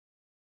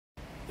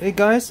Hey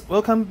guys,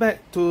 welcome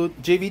back to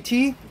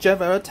JVT, Jeff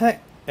Aerotech,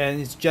 and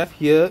it's Jeff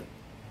here.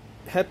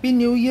 Happy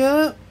New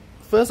Year,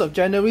 1st of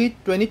January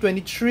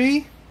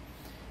 2023,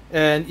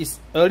 and it's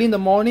early in the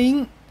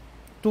morning,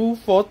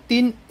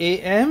 2:14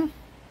 AM.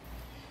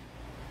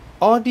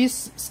 All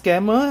this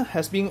scammer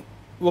has been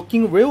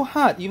working real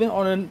hard even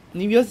on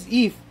New Year's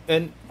Eve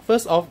and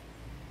 1st of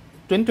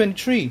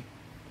 2023.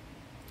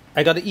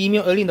 I got an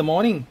email early in the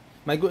morning,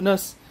 my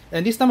goodness,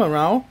 and this time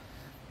around,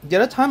 the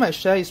other time I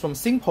share is from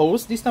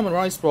Singpost. This time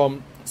around is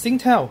from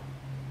Singtel.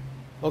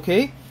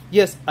 Okay,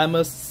 yes, I'm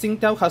a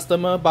Singtel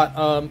customer, but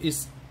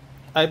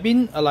I've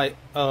been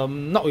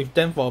not with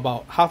them for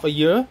about half a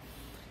year,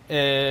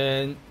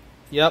 and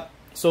yep.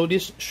 So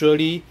this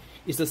surely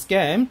is a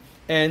scam.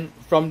 And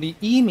from their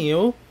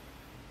email,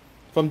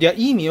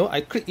 I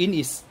click in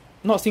is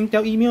not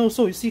Singtel email.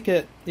 So you see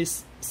that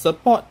it's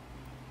support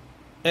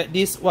at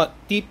this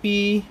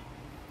tp.com.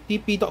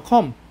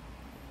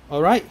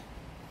 All right.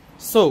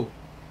 So.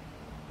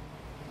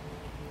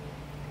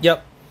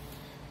 Yep.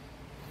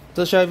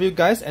 To share with you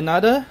guys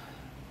another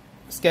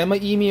scammer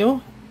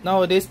email.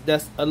 Nowadays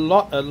there's a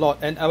lot,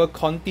 and I will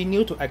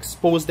continue to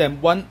expose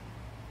them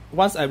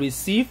once I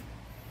receive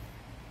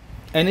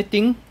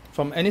anything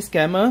from any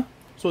scammer.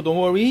 So don't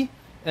worry,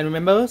 and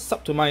remember,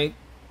 sub to my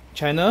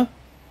channel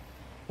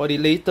for the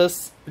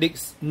latest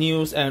leaks,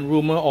 news, and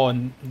rumor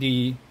on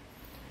the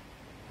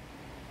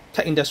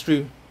tech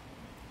industry.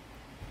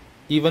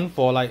 Even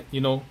for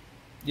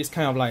this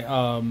kind of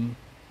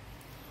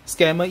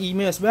scammer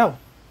email as well.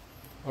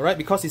 Alright,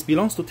 because it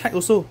belongs to tech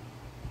also.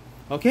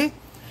 Okay,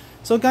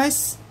 so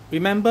guys,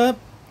 remember,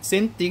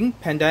 same thing,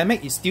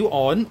 pandemic is still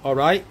on.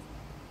 Alright,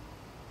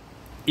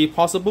 if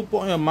possible,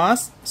 put on your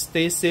mask,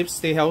 stay safe,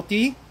 stay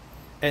healthy,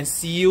 and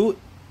see you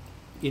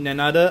in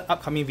another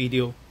upcoming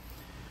video.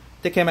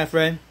 Take care, my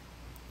friend.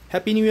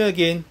 Happy New Year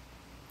again.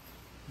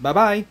 Bye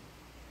bye.